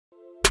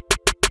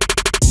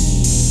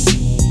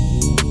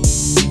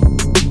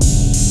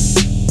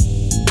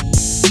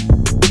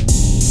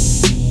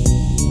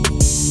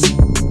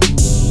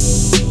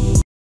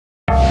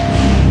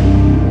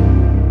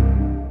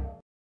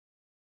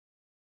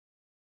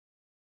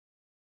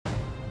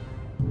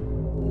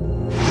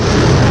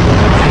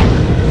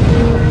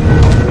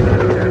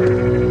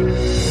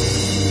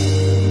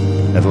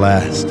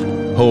last.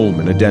 Home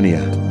in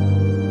Edenia.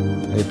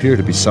 I appear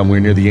to be somewhere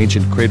near the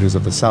ancient craters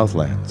of the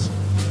Southlands.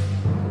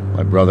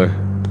 My brother,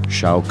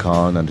 Shao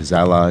Kahn, and his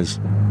allies,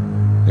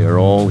 they are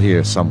all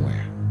here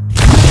somewhere.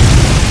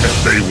 And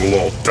they will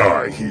all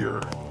die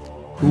here.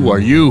 Who are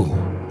you?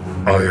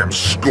 I am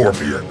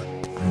Scorpion.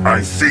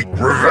 I seek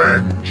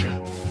revenge.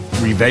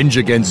 Revenge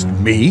against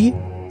me?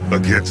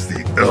 Against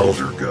the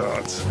Elder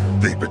Gods.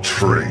 They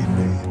betrayed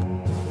me.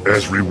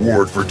 As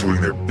reward for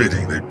doing their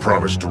bidding, they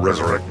promised to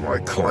resurrect my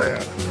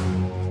clan.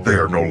 They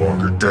are no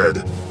longer dead.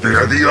 They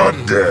are the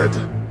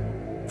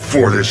undead.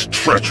 For this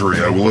treachery,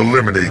 I will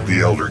eliminate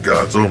the Elder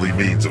Gods' only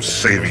means of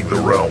saving the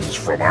realms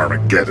from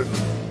Armageddon.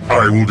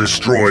 I will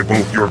destroy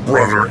both your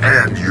brother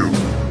and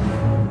you.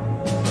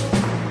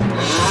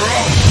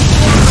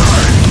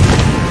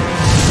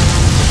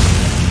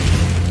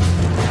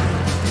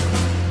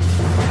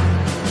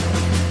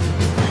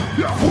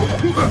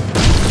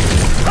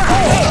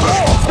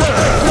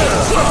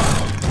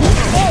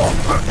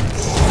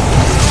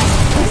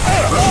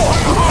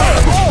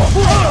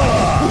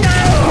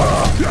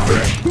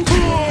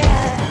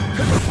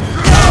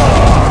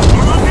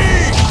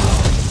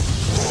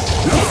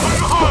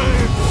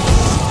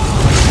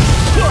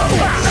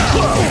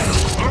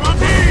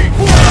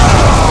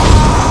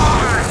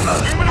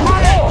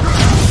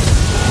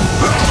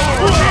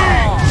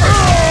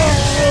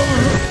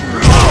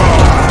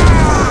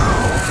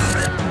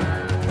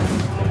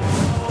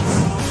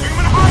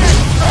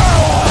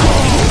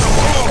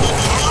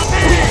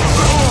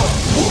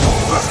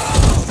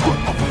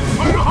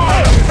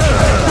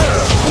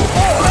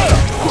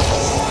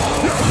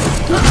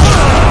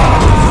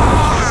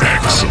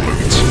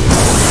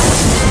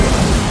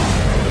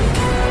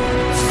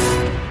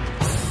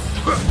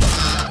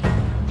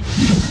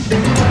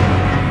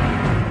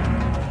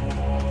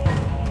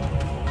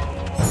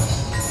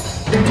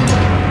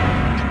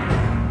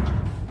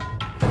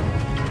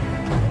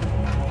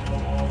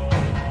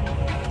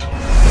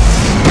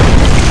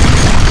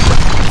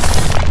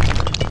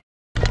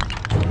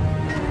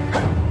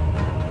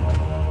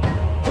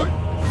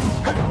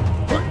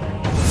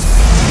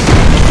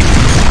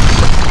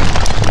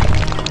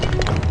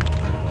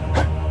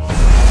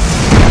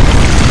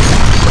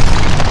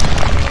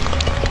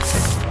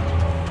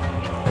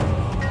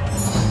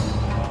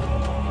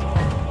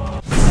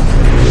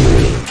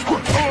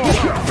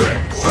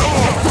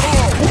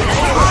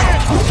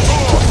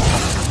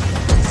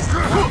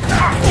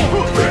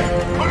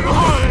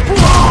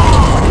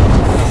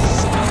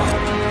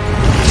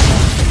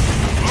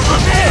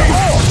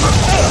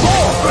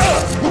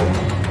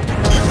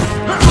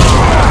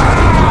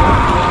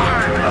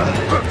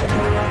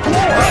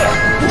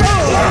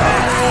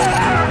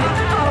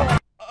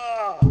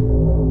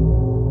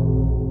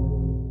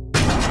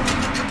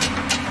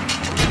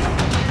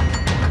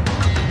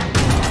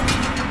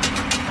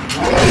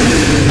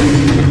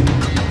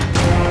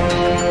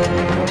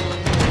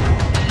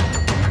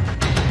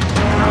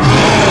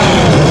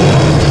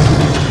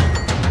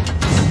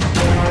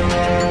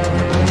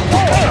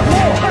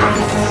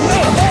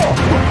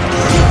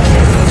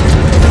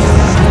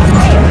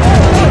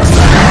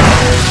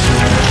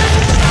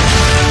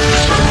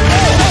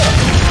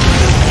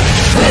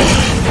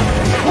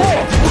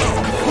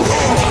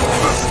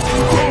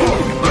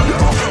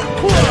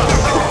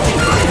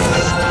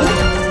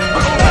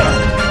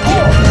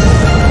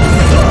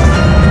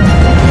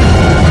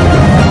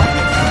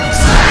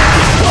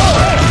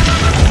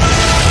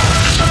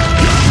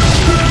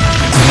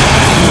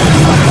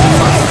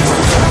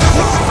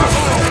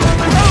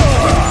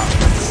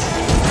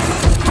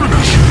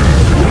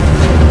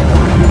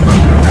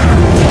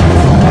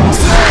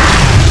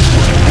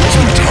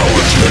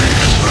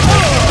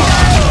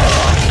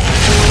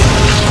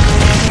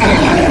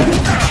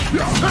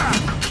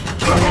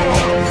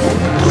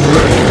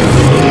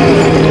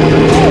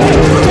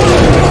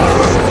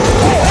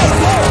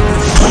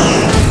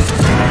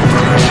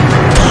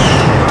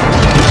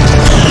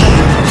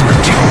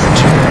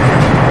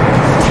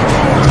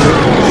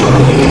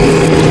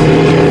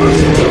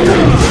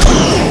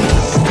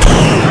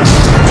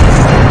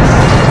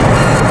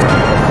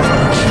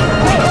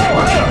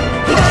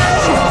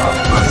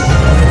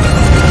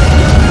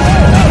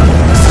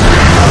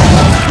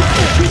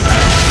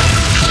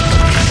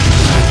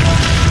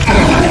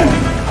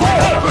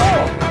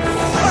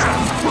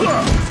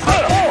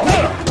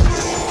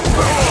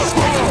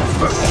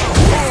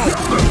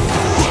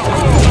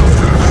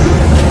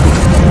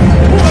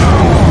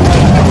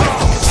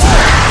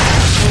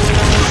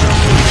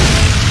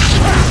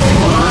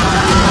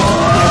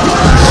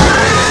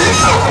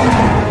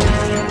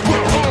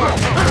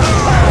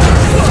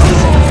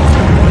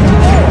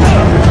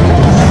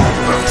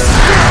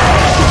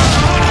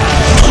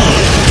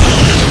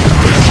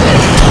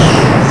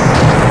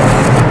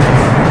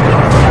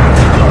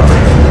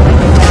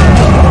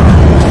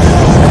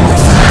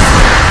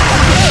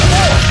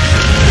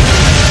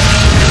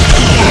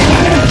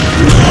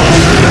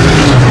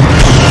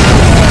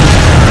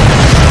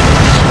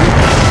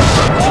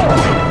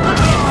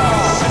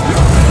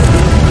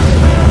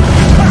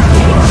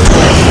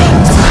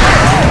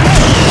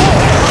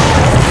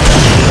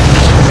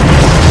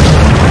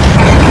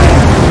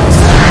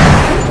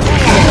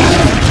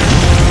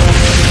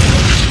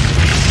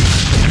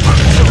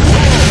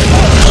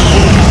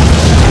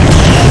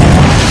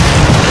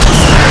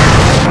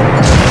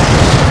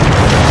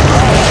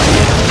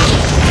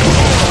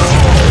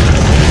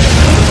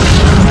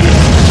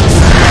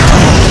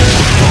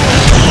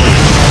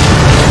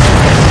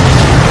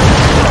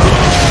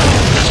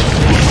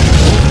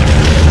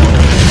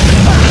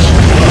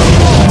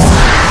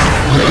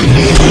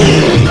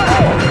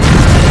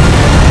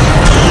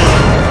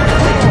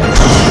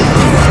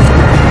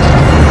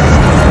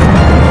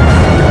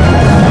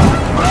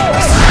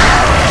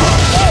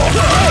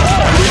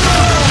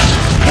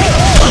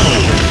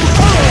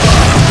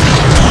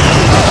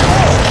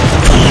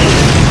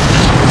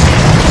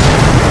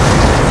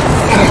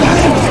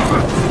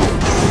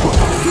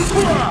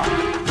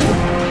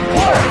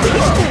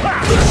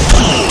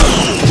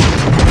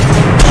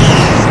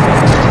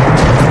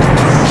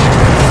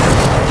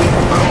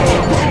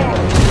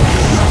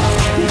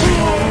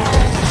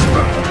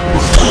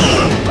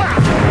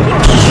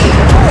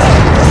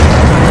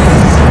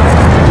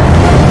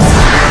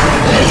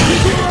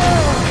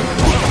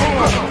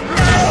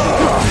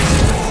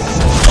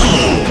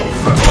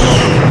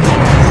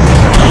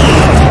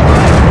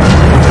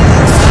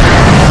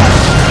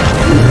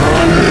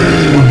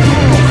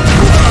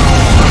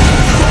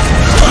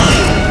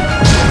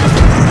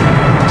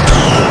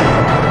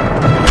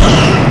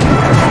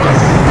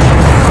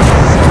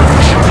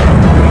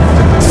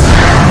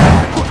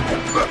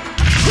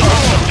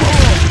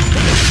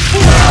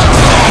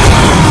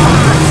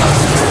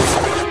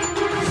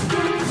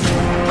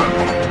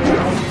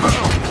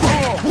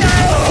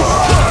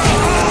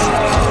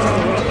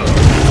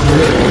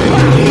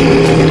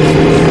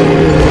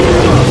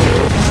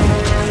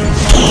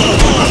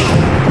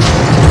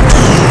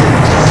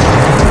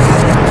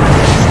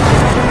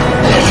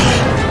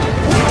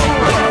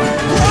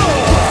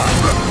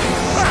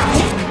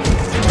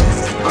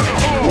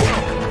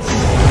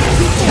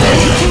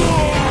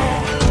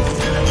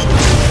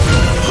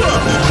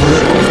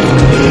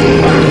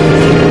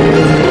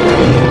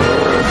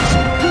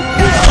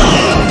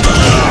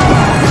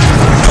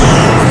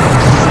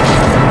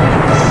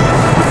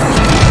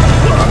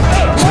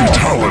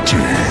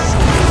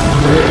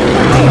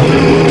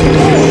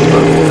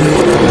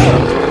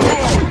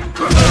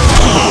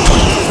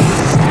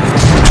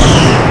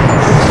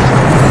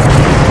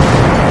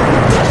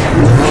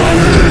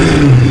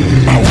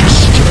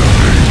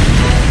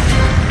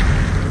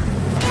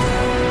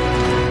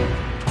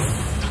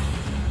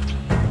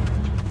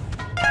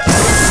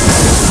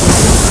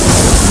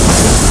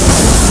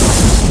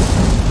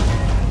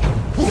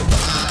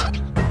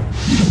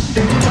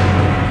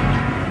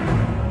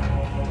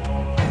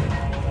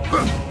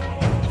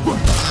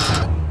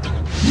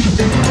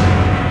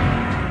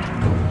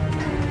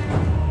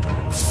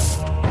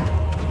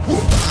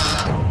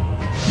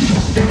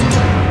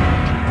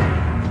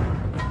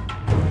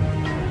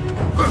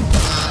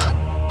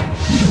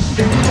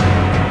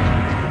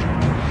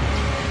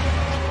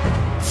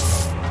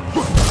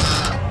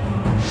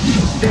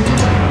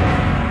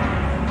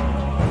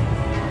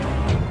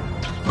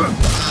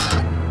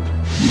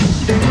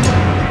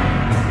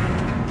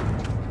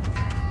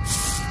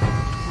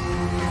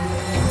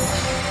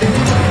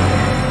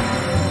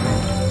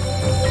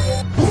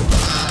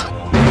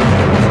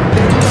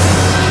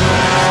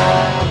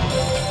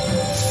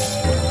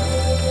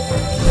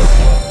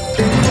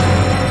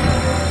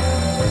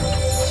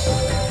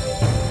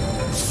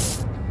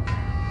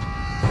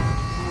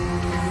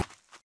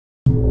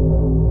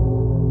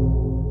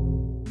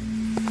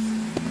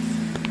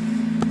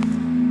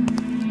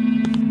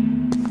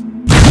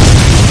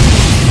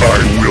 I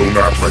will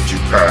not let you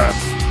pass.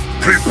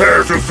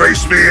 Prepare to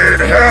face me in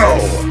hell!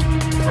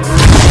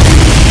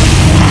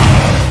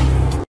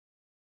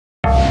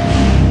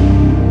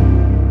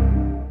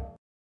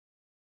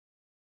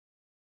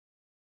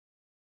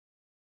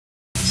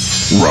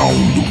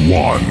 Round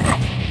 1.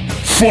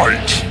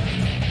 Fight!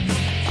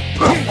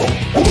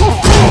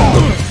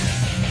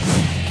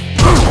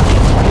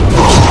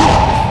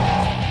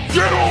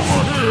 Get over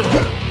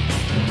here!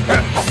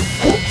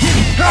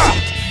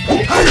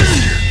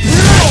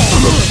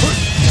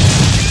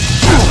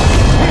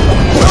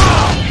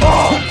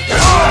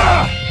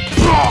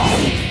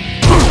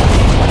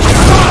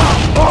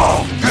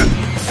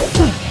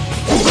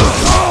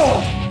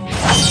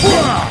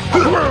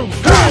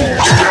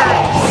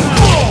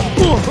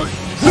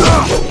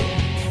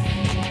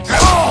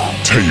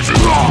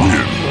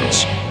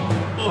 Wins.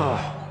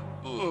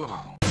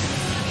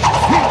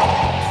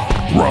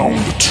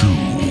 Round 2.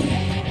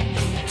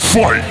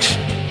 Fight!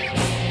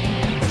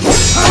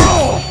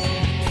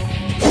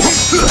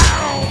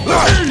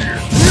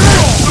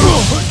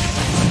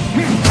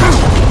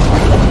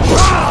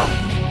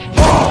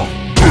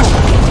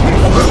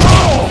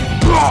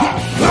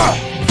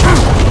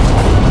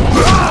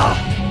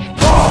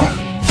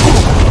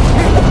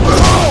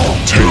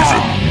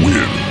 Taven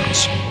wins.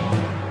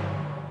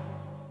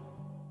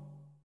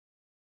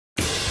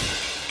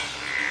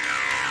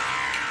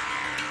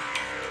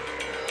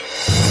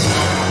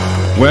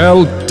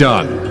 Well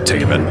done,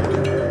 Taven.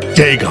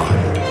 Dagon!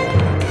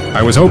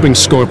 I was hoping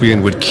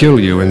Scorpion would kill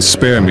you and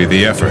spare me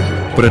the effort,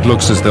 but it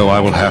looks as though I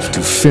will have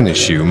to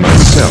finish you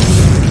myself.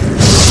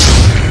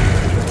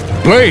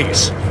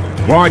 Blaze!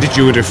 Why did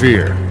you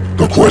interfere?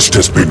 The quest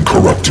has been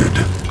corrupted.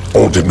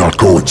 All did not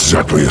go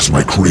exactly as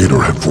my creator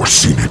had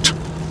foreseen it.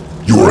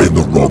 You are in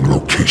the wrong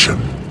location.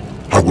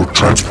 I will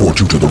transport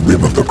you to the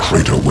rim of the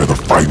crater where the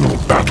final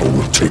battle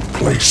will take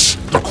place.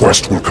 The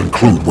quest will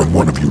conclude when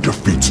one of you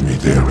defeats me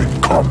there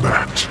in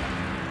combat.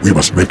 We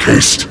must make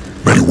haste.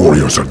 Many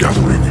warriors are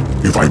gathering.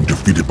 If I am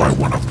defeated by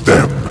one of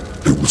them,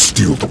 they will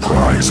steal the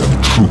prize and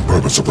the true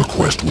purpose of the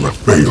quest will have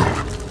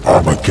failed.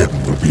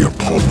 Armageddon will be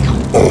upon you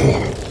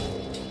all.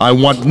 I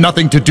want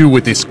nothing to do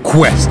with this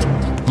quest.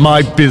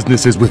 My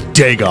business is with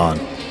Dagon.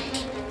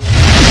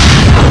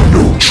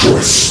 No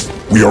choice.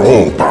 We are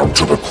all bound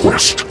to the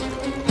quest.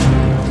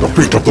 The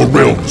fate of the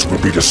realms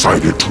will be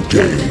decided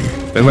today.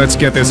 Then let's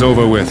get this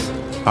over with.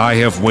 I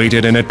have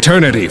waited an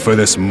eternity for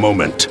this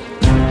moment.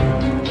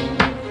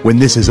 When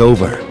this is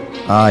over,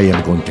 I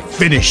am going to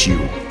finish you.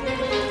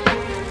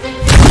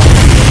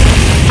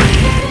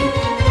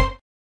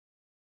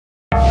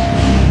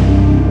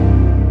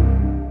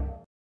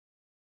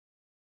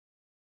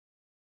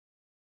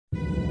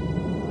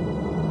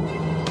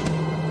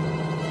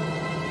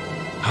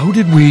 How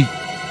did we...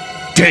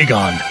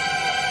 Dagon!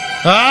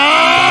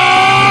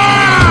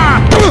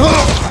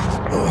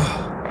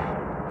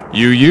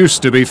 You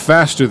used to be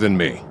faster than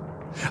me.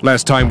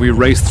 Last time we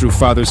raced through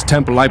Father's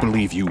Temple, I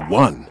believe you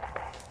won.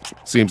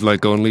 Seems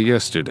like only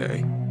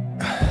yesterday.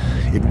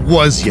 It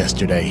was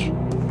yesterday.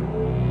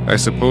 I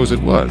suppose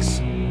it was.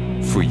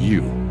 For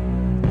you.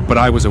 But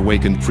I was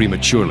awakened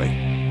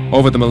prematurely.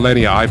 Over the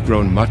millennia, I've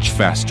grown much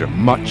faster,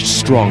 much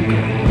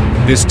stronger.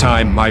 This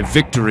time, my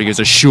victory is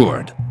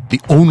assured.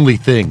 The only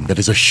thing that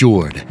is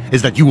assured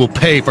is that you will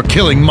pay for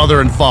killing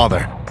Mother and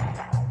Father.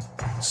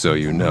 So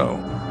you know.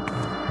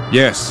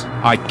 Yes,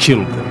 I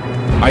killed them.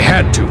 I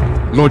had to.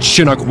 Lord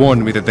Shinnok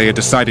warned me that they had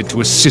decided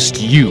to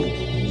assist you.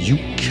 You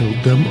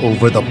killed them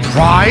over the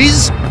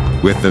prize?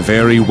 With the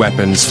very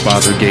weapons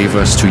Father gave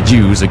us to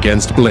use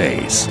against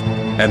Blaze.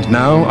 And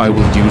now I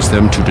will use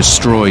them to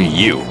destroy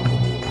you.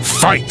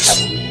 Fight!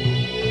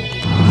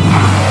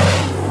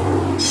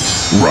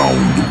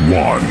 Round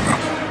 1.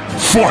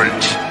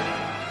 Fight!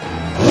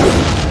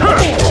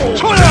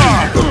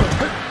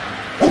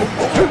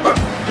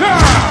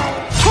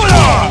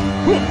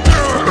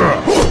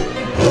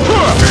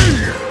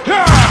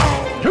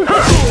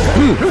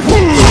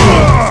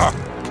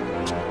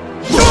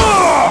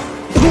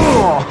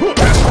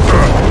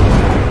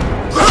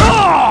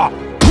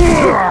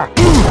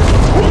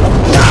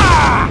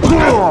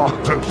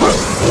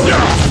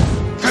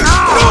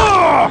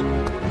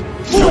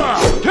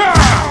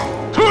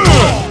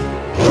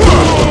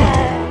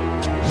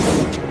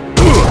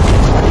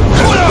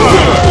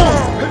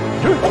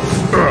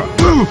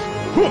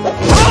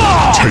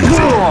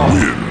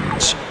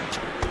 Wins.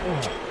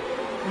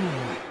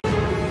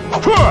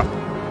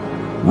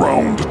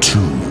 Round 2.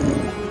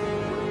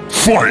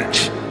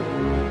 Fight!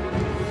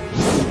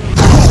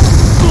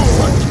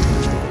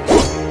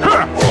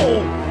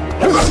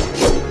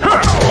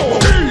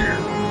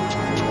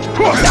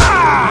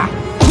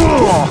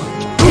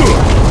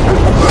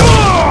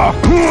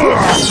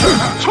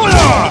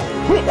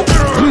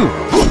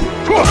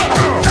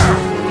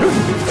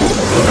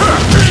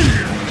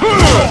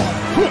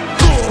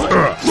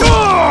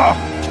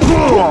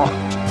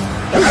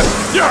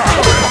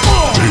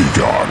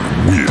 Dagon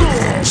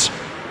wins.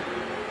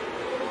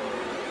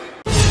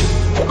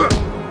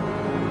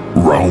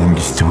 Round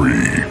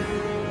 3.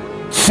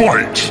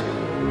 Fight!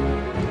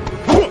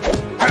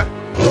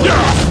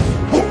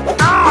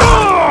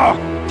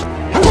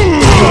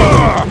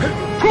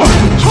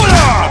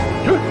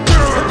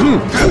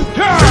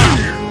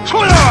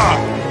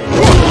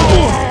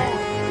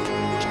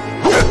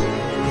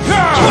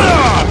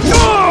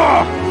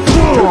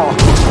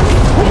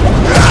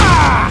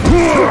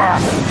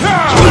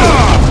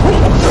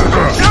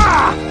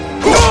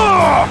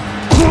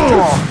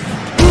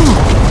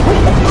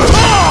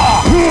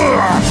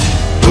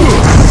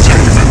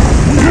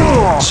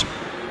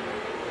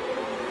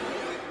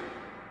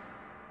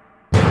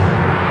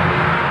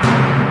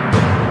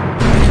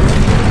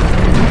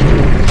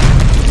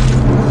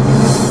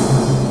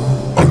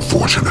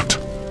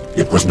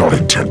 was not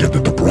intended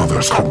that the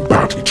brothers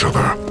combat each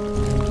other.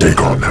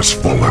 Dagon has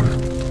fallen.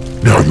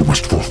 Now you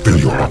must fulfill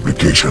your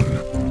obligation.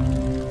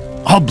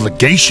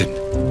 Obligation?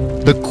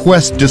 The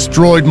quest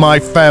destroyed my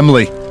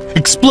family.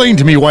 Explain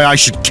to me why I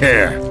should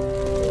care.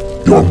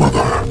 Your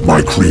mother,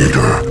 my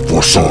creator,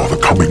 foresaw the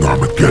coming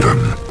Armageddon.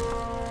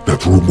 That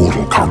through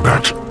mortal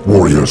combat,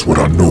 warriors would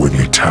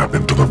unknowingly tap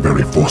into the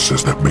very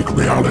forces that make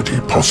reality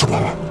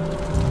possible.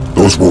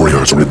 Those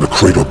warriors are in the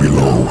crater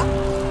below,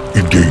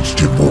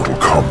 engaged in mortal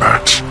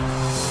combat.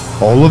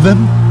 All of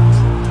them?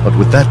 But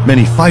with that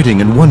many fighting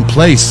in one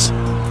place...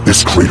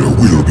 This crater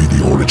will be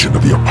the origin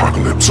of the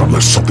apocalypse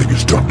unless something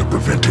is done to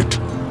prevent it.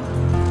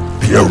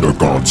 The Elder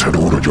Gods had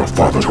ordered your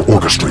father to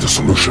orchestrate a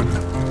solution.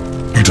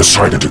 He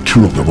decided to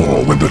kill them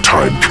all when the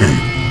time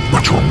came,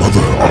 but your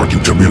mother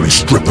argued to merely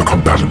strip the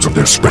combatants of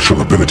their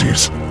special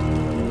abilities.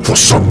 For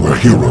some were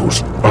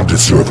heroes,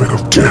 undeserving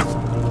of death.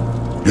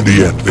 In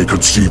the end, they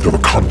conceived of a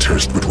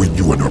contest between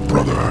you and your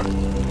brother.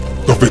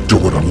 The victor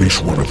would unleash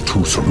one of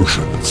two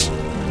solutions.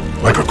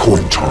 Like a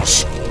coin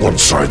toss, one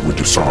side would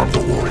disarm the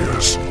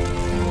warriors.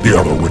 The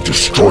other would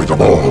destroy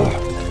them all.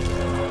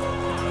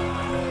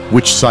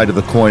 Which side of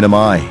the coin am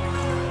I?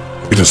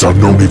 It is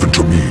unknown even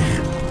to me.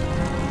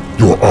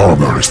 Your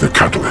armor is the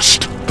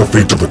catalyst. The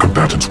fate of the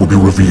combatants will be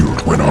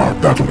revealed when our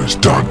battle is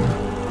done.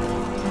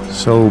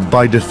 So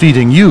by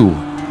defeating you,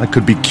 I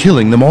could be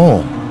killing them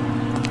all.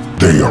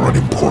 They are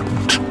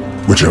unimportant.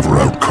 Whichever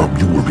outcome,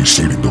 you will be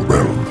saving the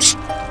realms.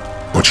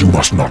 But you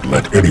must not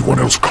let anyone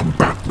else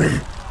combat me.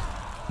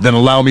 Then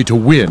allow me to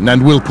win,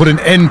 and we'll put an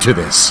end to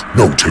this.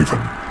 No,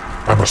 Taven.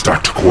 I must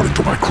act according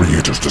to my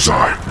creator's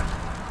design.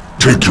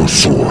 Take your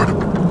sword,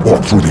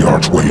 walk through the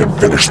archway and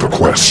finish the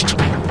quest.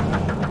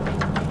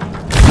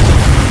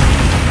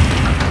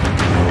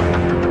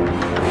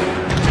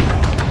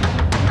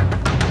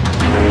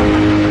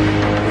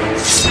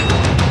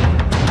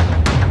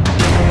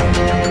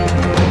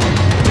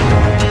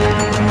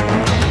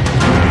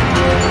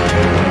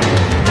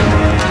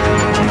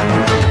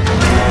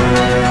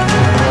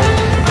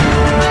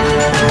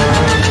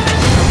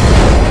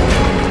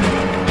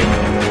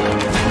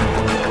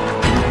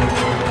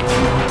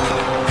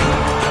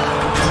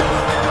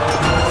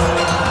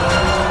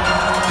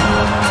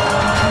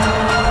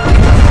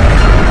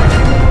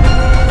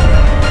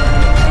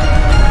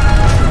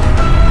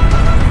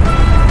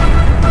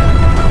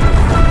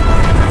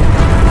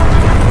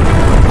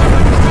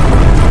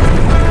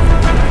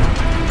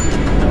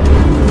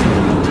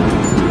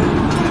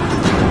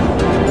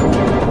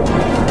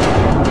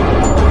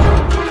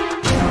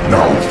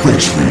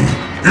 Face me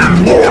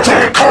in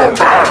mortal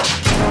combat!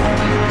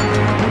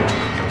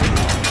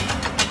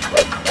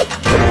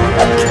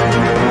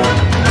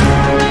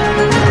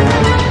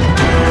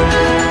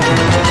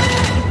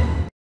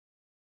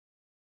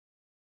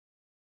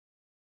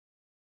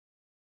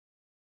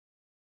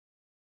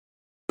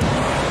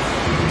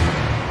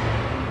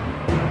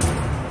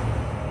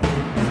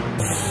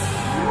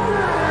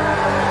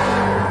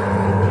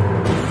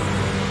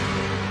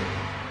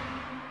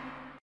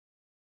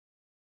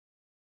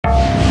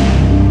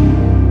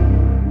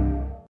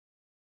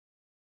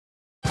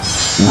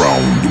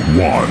 Round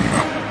 1.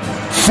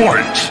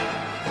 Fight!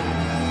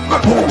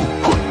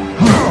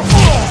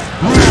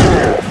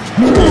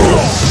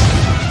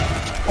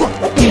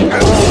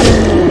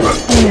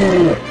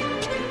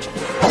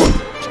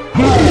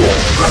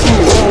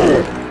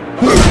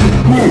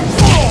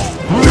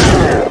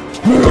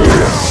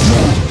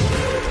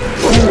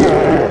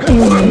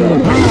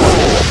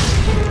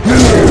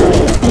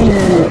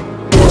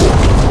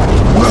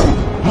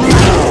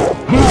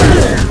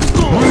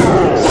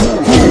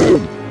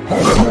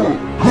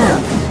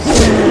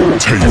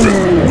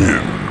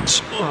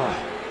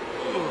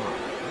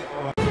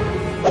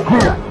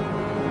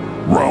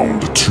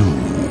 Round 2.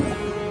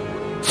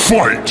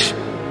 Fight!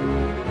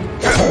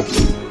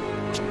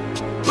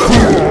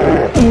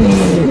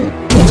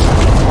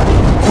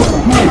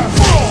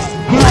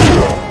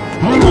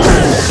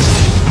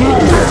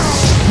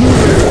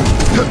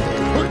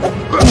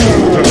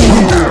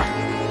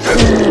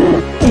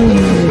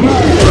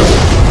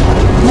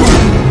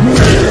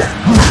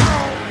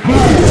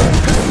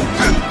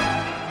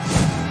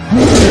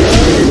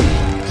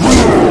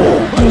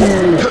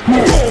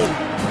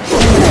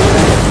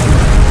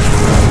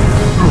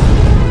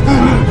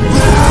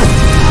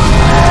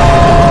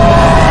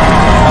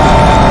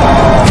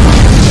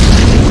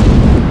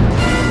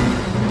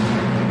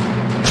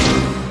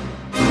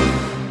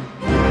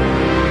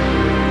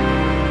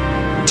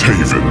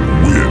 Taven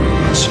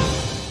wins.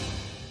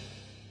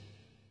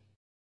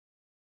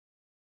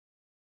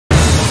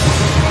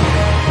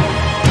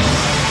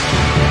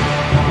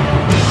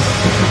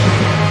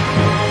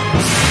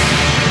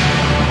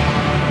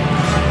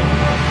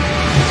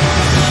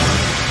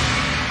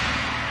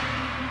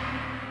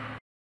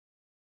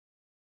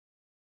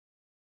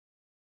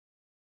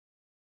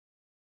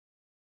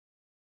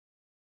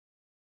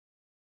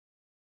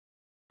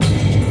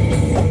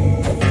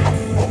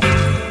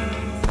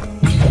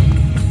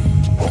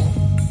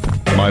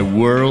 My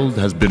world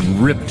has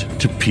been ripped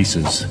to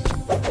pieces.